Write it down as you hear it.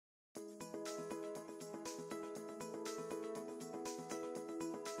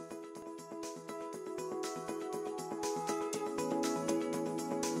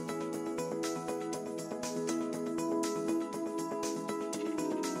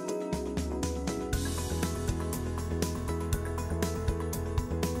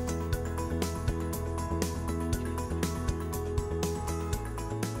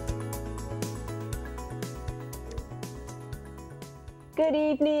Good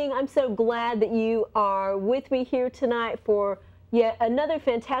evening. I'm so glad that you are with me here tonight for yet another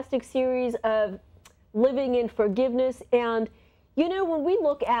fantastic series of living in forgiveness. And you know, when we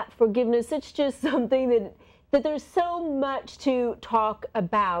look at forgiveness, it's just something that there's so much to talk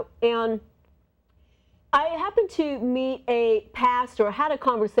about. And I happened to meet a pastor, had a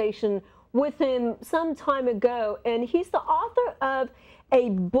conversation with him some time ago, and he's the author of a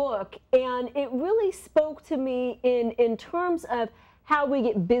book, and it really spoke to me in terms of how we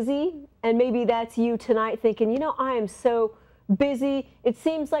get busy. And maybe that's you tonight thinking, you know, I am so busy. It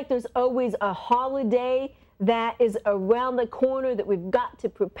seems like there's always a holiday that is around the corner that we've got to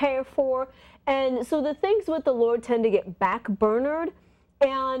prepare for. And so the things with the Lord tend to get backburnered.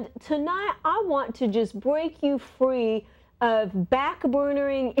 And tonight I want to just break you free of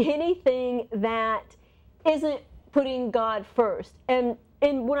backburnering anything that isn't putting God first. And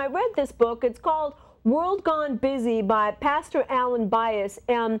when I read this book, it's called World Gone Busy by Pastor Alan Bias.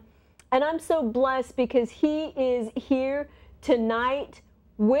 And I'm so blessed because he is here tonight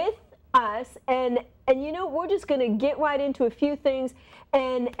with us. And you know, we're just going to get right into a few things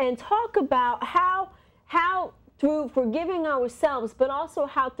and talk about how through forgiving ourselves, but also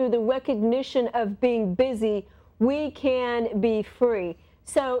how through the recognition of being busy, we can be free.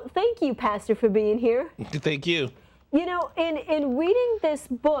 So thank you, Pastor, for being here. Thank you. You know, in reading this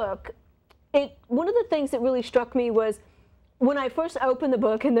book, one of the things that really struck me was when I first opened the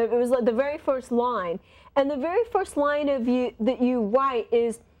book, and it was like the very first line. And the very first line that you write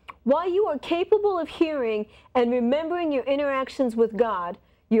is, while you are capable of hearing and remembering your interactions with God,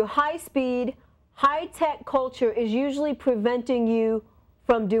 your high-speed, high-tech culture is usually preventing you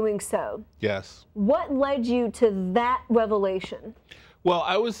from doing so. Yes. What led you to that revelation? Well,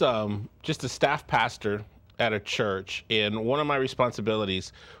 I was just a staff pastor at a church, and one of my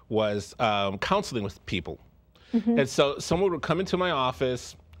responsibilities was counseling with people. Mm-hmm. And so someone would come into my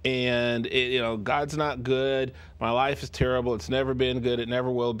office and, you know, God's not good, my life is terrible, it's never been good, it never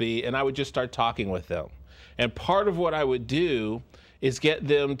will be, and I would just start talking with them. And part of what I would do is get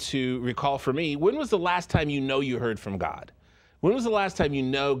them to recall for me, when was the last time you know you heard from God? When was the last time you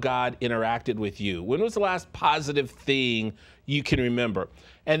know God interacted with you? When was the last positive thing you can remember?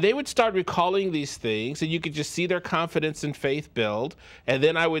 And they would start recalling these things, and you could just see their confidence and faith build. And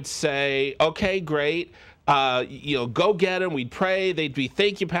then I would say, okay, great. You know, go get them. We'd pray. They'd be,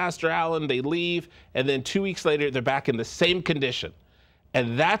 thank you, Pastor Allen. They leave. And then 2 weeks later, they're back in the same condition.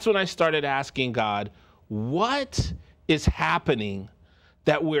 And that's when I started asking God, what is happening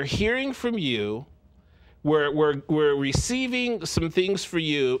that we're hearing from you? We're receiving some things for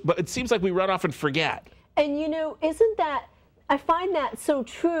you, but it seems like we run off and forget. And you know, isn't that, I find that so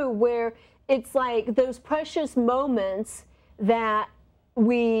true, where it's like those precious moments that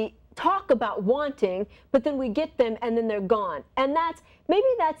we talk about wanting, but then we get them and then they're gone. And maybe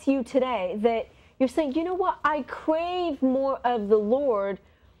that's you today, that you're saying, you know what, I crave more of the Lord,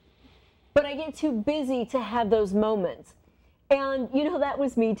 but I get too busy to have those moments. And you know, that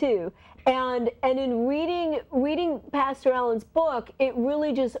was me too. And in reading Pastor Allen's book, it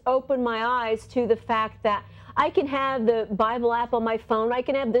really just opened my eyes to the fact that I can have the Bible app on my phone, I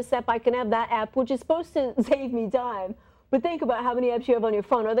can have this app, I can have that app, which is supposed to save me time. But think about how many apps you have on your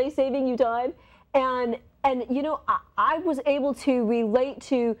phone. Are they saving you time? And you know, I was able to relate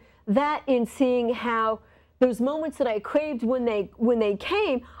to that in seeing how those moments that I craved when they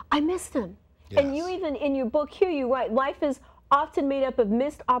came, I missed them. Yes. And you even in your book here, you write, life is often made up of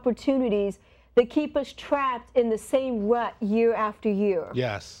missed opportunities that keep us trapped in the same rut year after year.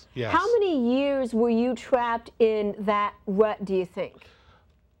 Yes, yes. How many years were you trapped in that rut, do you think?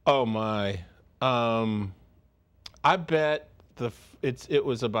 Oh my. I bet it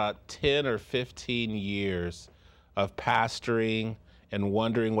was about 10 or 15 years of pastoring and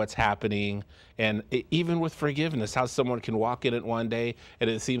wondering what's happening. And even with forgiveness, how someone can walk in it one day and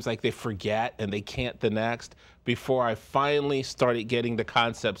it seems like they forget and they can't the next, before I finally started getting the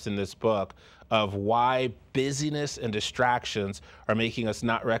concepts in this book of why busyness and distractions are making us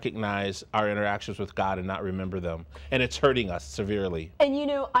not recognize our interactions with God and not remember them. And it's hurting us severely. And you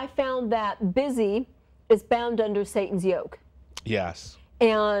know, I found that busy is bound under Satan's yoke. Yes.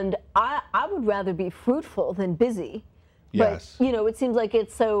 And I would rather be fruitful than busy. Yes. But, you know, it seems like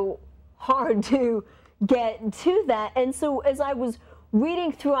it's so hard to get to that. And so as I was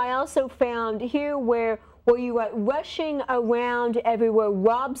reading through, I also found here where you write, rushing around everywhere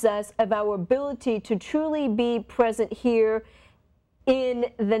robs us of our ability to truly be present here in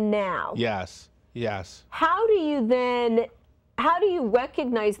the now. Yes, yes. How do you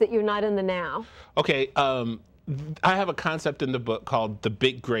recognize that you're not in the now? Okay, I have a concept in the book called the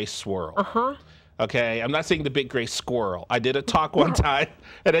big gray swirl. Uh-huh. Okay, I'm not saying the big gray squirrel. I did a talk one time,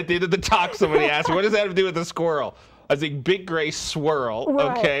 and at the end of the talk, somebody asked me, what does that have to do with the squirrel? I was saying big gray swirl,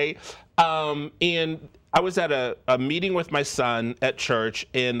 okay? And I was at a meeting with my son at church,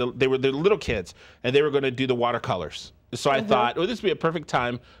 and they were little kids, and they were going to do the watercolors. So I thought, well, this would be a perfect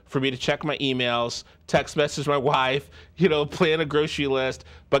time for me to check my emails, text message my wife, plan a grocery list.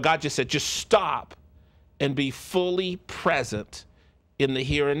 But God just said, just stop and be fully present in the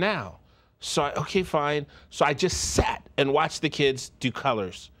here and now. So okay, fine. So I just sat and watched the kids do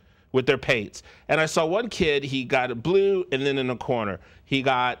colors with their paints. And I saw one kid, he got blue and then in a corner. He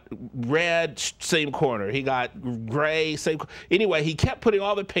got red, same corner. He got gray, same. Anyway, he kept putting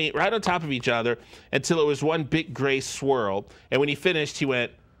all the paint right on top of each other until it was one big gray swirl. And when he finished, he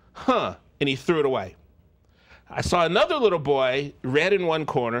went, huh, and he threw it away. I saw another little boy, red in one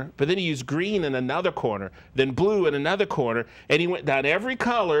corner, but then he used green in another corner, then blue in another corner, and he went down every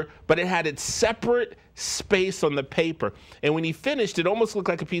color, but it had its separate space on the paper. And when he finished, it almost looked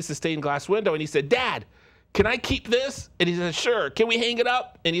like a piece of stained glass window, and he said, Dad, can I keep this? And he said, sure. Can we hang it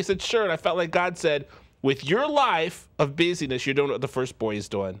up? And he said, sure. And I felt like God said, with your life of busyness, you're doing what the first boy is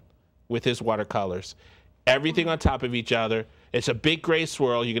doing with his watercolors. Everything on top of each other. It's a big gray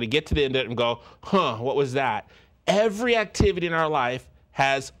swirl. You're going to get to the end of it and go, huh, what was that? Every activity in our life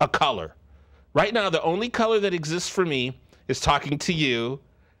has a color. Right now, the only color that exists for me is talking to you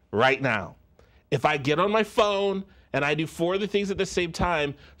right now. If I get on my phone and I do 4 other things at the same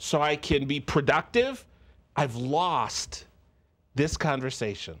time so I can be productive, I've lost this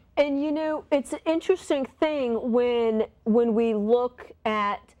conversation. And it's an interesting thing when we look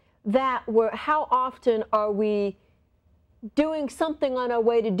at that, where how often are we doing something on our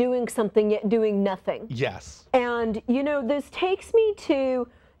way to doing something yet doing nothing? Yes. And this takes me to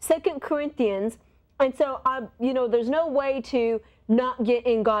 2 Corinthians, and so there's no way to not get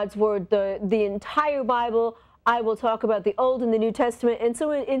in God's word. The entire Bible, I will talk about the Old and the New Testament. And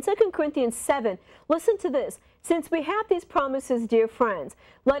so in 2 Corinthians 7, listen to this. Since we have these promises, dear friends,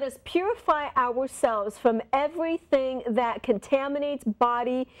 let us purify ourselves from everything that contaminates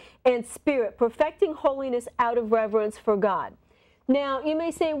body and spirit, perfecting holiness out of reverence for God. Now, you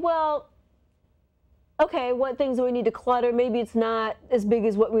may say, well, okay, what things do we need to clutter? Maybe it's not as big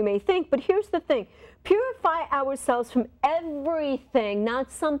as what we may think, but here's the thing. Purify ourselves from everything,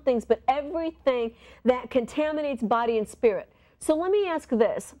 not some things, but everything that contaminates body and spirit. So let me ask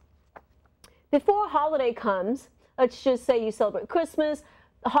this. Before a holiday comes, let's just say you celebrate Christmas,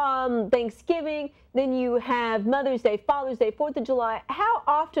 Thanksgiving, then you have Mother's Day, Father's Day, 4th of July. How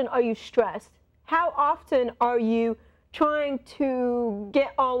often are you stressed? How often are you trying to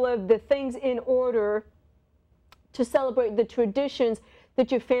get all of the things in order to celebrate the traditions that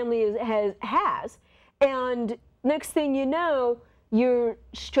your family has? And next thing you know, you're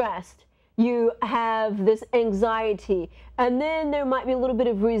stressed. You have this anxiety, and then there might be a little bit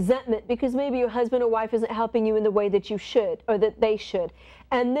of resentment because maybe your husband or wife isn't helping you in the way that you should or that they should.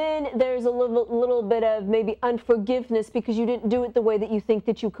 And then there's a little bit of maybe unforgiveness because you didn't do it the way that you think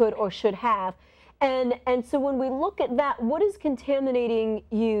that you could or should have. And so when we look at that, what is contaminating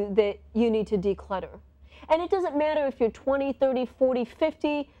you that you need to declutter? And it doesn't matter if you're 20, 30, 40,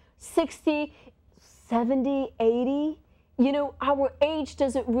 50, 60, 70, 80. Our age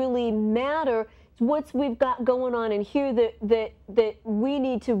doesn't really matter. It's what we've got going on in here that we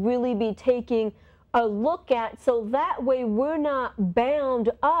need to really be taking a look at, so that way we're not bound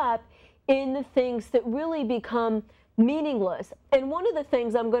up in the things that really become meaningless. And one of the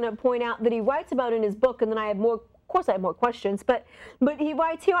things I'm going to point out that he writes about in his book, and then I have more, of course I have more questions, but he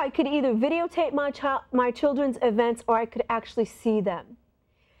writes here, I could either videotape my children's events or I could actually see them.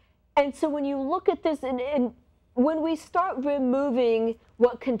 And so when you look at this, and when we start removing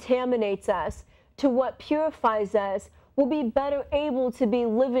what contaminates us to what purifies us, we'll be better able to be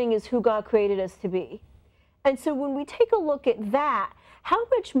living as who God created us to be. And so when we take a look at that, how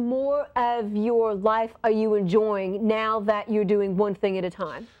much more of your life are you enjoying now that you're doing one thing at a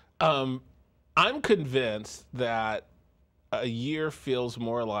time? I'm convinced that a year feels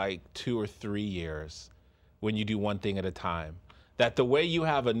more like 2 or 3 years when you do one thing at a time. That the way you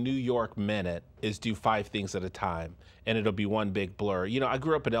have a New York minute is do 5 things at a time, and it'll be one big blur. I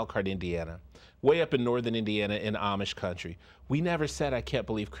grew up in Elkhart, Indiana, way up in northern Indiana in Amish country. We never said, I can't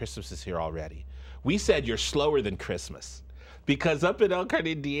believe Christmas is here already. We said, you're slower than Christmas. Because up in Elkhart,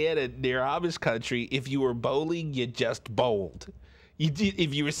 Indiana, near Amish country, if you were bowling, you just bowled.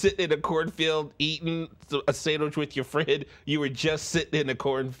 If you were sitting in a cornfield eating a sandwich with your friend, you were just sitting in a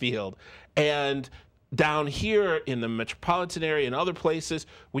cornfield. And down here in the metropolitan area and other places,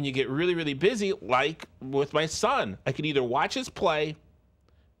 when you get really, really busy, like with my son, I could either watch his play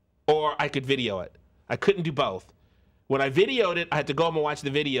or I could video it. I couldn't do both. When I videoed it, I had to go home and watch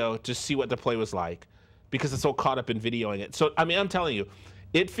the video to see what the play was like because I'm so caught up in videoing it. So, I mean, I'm telling you,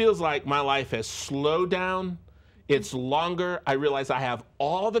 it feels like my life has slowed down. It's longer. I realize I have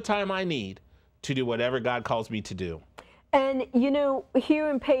all the time I need to do whatever God calls me to do. And, you know, here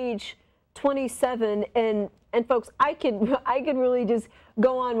in page 27, and folks, I could really just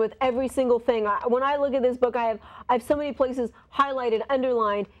go on with every single thing. When I look at this book, I have so many places highlighted,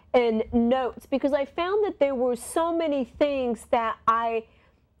 underlined, and notes, because I found that there were so many things that I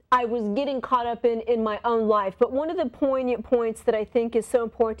was getting caught up in my own life. But one of the poignant points that I think is so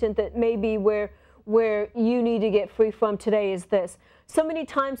important, that may be where you need to get free from today, is this. So many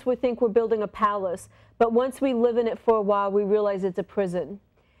times we think we're building a palace, but once we live in it for a while, we realize it's a prison.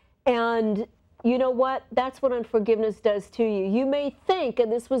 And you know what? That's what unforgiveness does to you. You may think,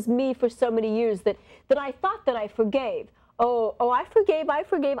 and this was me for so many years, that I thought that I forgave. Oh, I forgave,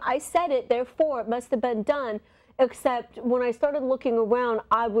 I said it, therefore it must have been done. Except when I started looking around,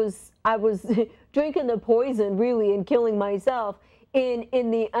 I was drinking the poison, really, and killing myself in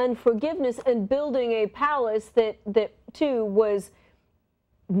the unforgiveness, and building a palace that too was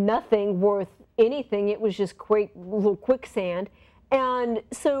nothing worth anything. It was just little quicksand. And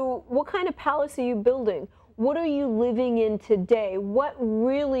so what kind of palace are you building? What are you living in today? What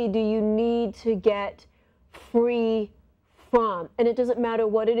really do you need to get free from? And it doesn't matter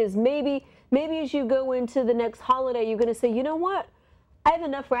what it is. Maybe as you go into the next holiday, you're going to say, you know what? I have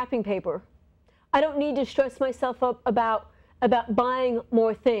enough wrapping paper. I don't need to stress myself up about buying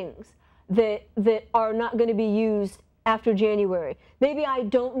more things that are not going to be used after January. Maybe I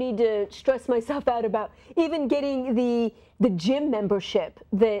don't need to stress myself out about even getting the gym membership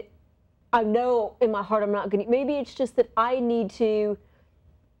that I know in my heart I'm not going to. Maybe it's just that I need to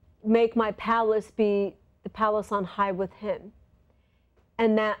make my palace be the palace on high with Him.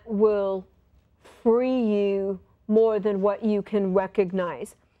 And that will free you more than what you can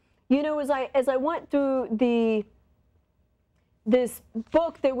recognize. You know, as I went through this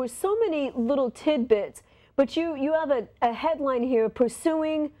book, there were so many little tidbits, but you have a headline here: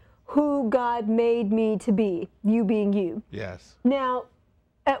 pursuing who God made me to be, you being you. Yes. Now,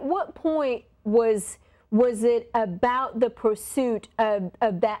 at what point was it about the pursuit of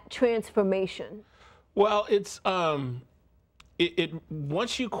that transformation? Well, it's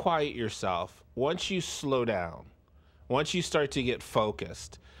once you quiet yourself, once you slow down, once you start to get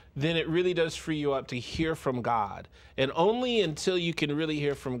focused, then it really does free you up to hear from God. And only until you can really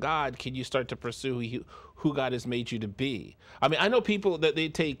hear from God can you start to pursue who God has made you to be. I mean, I know people that they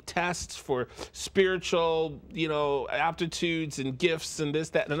take tests for spiritual, aptitudes and gifts and this,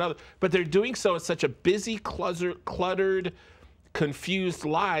 that, and another, but they're doing so in such a busy, cluttered, confused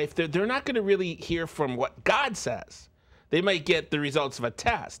life that they're not going to really hear from what God says. They might get the results of a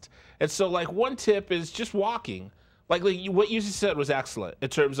test. And so, like, one tip is just walking. Like what you said was excellent in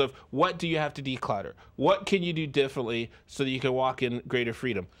terms of what do you have to declutter? What can you do differently so that you can walk in greater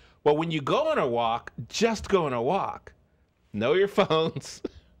freedom? Well, when you go on a walk, just go on a walk. No your phones,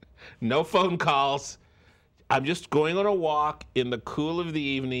 no phone calls. I'm just going on a walk in the cool of the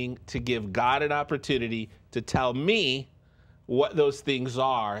evening to give God an opportunity to tell me what those things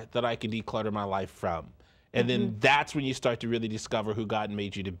are that I can declutter my life from. And then that's when you start to really discover who God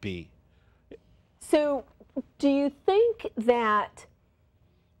made you to be. So, do you think that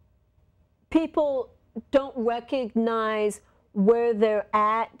people don't recognize where they're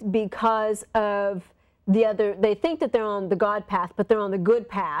at because of they think that they're on the God path, but they're on the good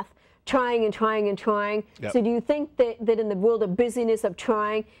path, trying and trying and trying? Yep. So do you think that in the world of busyness, of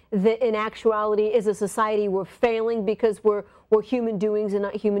trying, that in actuality, as a society, we're failing because we're human doings and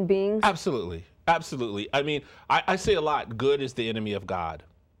not human beings? Absolutely. Absolutely. I mean, I say a lot, good is the enemy of God.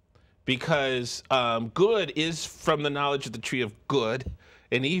 Because good is from the knowledge of the tree of good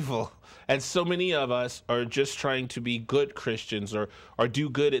and evil. And so many of us are just trying to be good Christians or do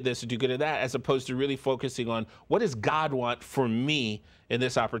good at this or do good at that, as opposed to really focusing on what does God want for me in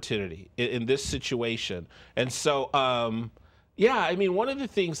this opportunity, in this situation. And so, yeah, I mean, one of the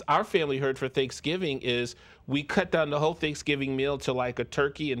things our family heard for Thanksgiving is we cut down the whole Thanksgiving meal to like a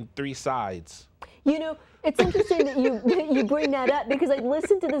turkey and 3 sides. You know, it's interesting that you bring that up, because I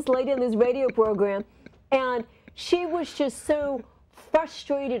listened to this lady on this radio program, and she was just so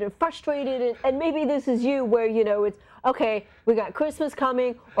frustrated, and maybe this is you, where, it's, okay, we got Christmas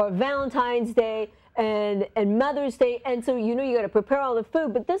coming, or Valentine's Day, and Mother's Day, and so you got to prepare all the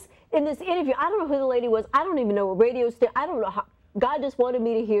food. But in this interview, I don't know who the lady was, I don't even know what radio station, I don't know how, God just wanted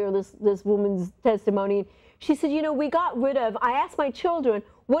me to hear this woman's testimony. She said, we got rid of, I asked my children,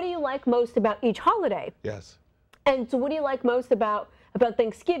 what do you like most about each holiday? Yes. And so what do you like most about about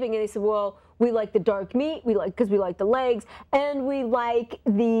Thanksgiving, and they said, well, we like the dark meat, because we like the legs, and we like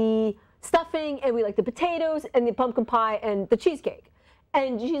the stuffing, and we like the potatoes, and the pumpkin pie, and the cheesecake.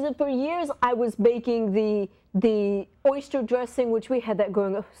 And she said, for years, I was making the oyster dressing, which we had that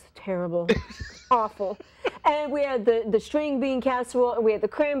growing up. It was terrible. Awful. And we had the string bean casserole, and we had the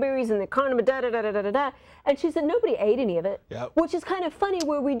cranberries and the condiment, da-da-da-da-da-da. And she said, nobody ate any of it. Yep. Which is kind of funny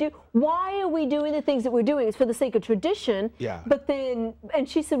why are we doing the things that we're doing? It's for the sake of tradition. Yeah. But then, and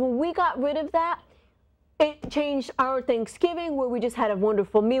she said, when we got rid of that, it changed our Thanksgiving, where we just had a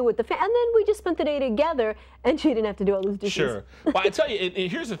wonderful meal with the family, and then we just spent the day together, and she didn't have to do all those dishes. Sure. Well, I tell you,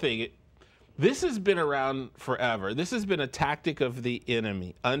 and here's the thing. This has been around forever. This has been a tactic of the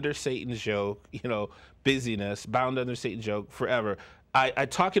enemy, under Satan's yoke, busyness, bound under Satan's yoke forever. I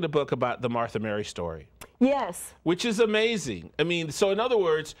talk in a book about the Martha Mary story. Yes. Which is amazing. I mean, so in other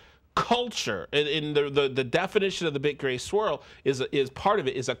words, culture, in the definition of the Big Gray Swirl is part of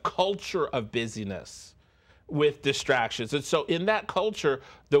it is a culture of busyness with distractions. And so in that culture,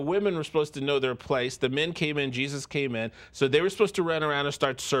 the women were supposed to know their place. The men came in, Jesus came in. So they were supposed to run around and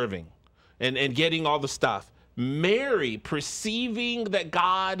start serving and getting all the stuff. Mary, perceiving that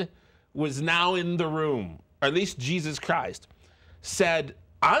God was now in the room, or at least Jesus Christ, said,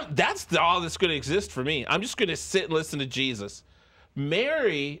 that's all that's going to exist for me. I'm just going to sit and listen to Jesus.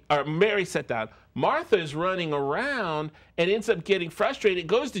 Mary sat down. Martha is running around and ends up getting frustrated,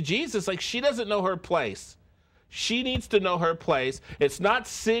 goes to Jesus like she doesn't know her place. She needs to know her place. It's not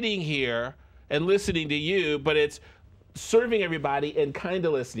sitting here and listening to you, but it's serving everybody and kind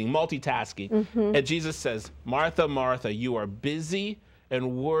of listening, multitasking. Mm-hmm. And Jesus says, Martha, Martha, you are busy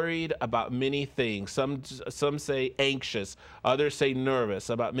and worried about many things. Some say anxious, others say nervous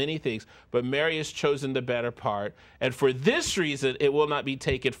about many things, but Mary has chosen the better part, and for this reason it will not be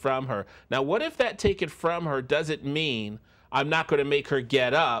taken from her. Now, what if that taken from her doesn't mean I'm not going to make her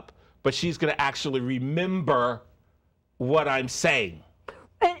get up, but she's going to actually remember what I'm saying?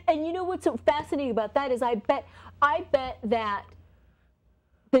 And you know what's so fascinating about that is I bet that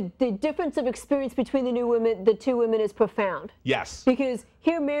the difference of experience between the two women is profound. Yes. Because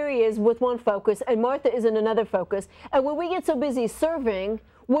here Mary is with one focus and Martha is in another focus. And when we get so busy serving,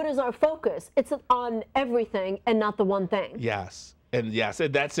 what is our focus? It's on everything and not the one thing. Yes. And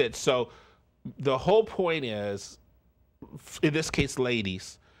that's it. So the whole point is, in this case,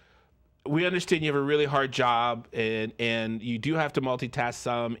 ladies, we understand you have a really hard job and you do have to multitask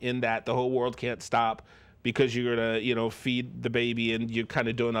some, in that the whole world can't stop because you're going to, feed the baby and you're kind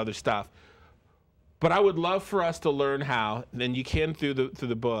of doing other stuff. But I would love for us to learn how, and you can through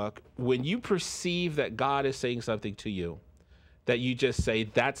the book, when you perceive that God is saying something to you, that you just say,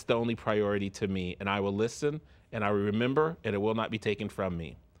 that's the only priority to me, and I will listen and I will remember, and it will not be taken from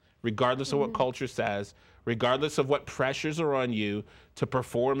me. Regardless of what culture says, regardless of what pressures are on you to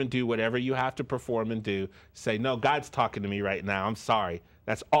perform and do whatever you have to perform and do, say, no, God's talking to me right now. I'm sorry.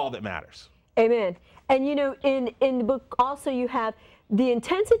 That's all that matters. Amen. And in the book also you have the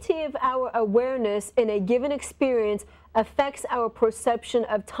intensity of our awareness in a given experience affects our perception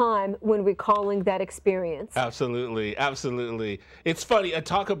of time when recalling that experience. Absolutely, absolutely. It's funny, I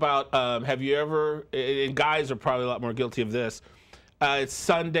talk about, have you ever, and guys are probably a lot more guilty of this, it's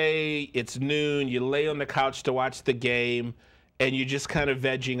Sunday, it's noon, you lay on the couch to watch the game, and you're just kind of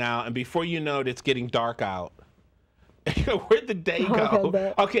vegging out, and before you know it, it's getting dark out. Where'd the day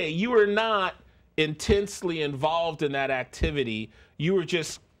go? Okay, you were not intensely involved in that activity. You were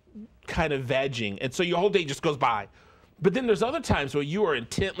just kind of vegging, and so your whole day just goes by. But then there's other times where you are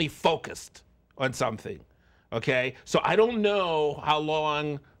intently focused on something, okay? So I don't know how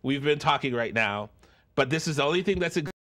long we've been talking right now, but this is the only thing that's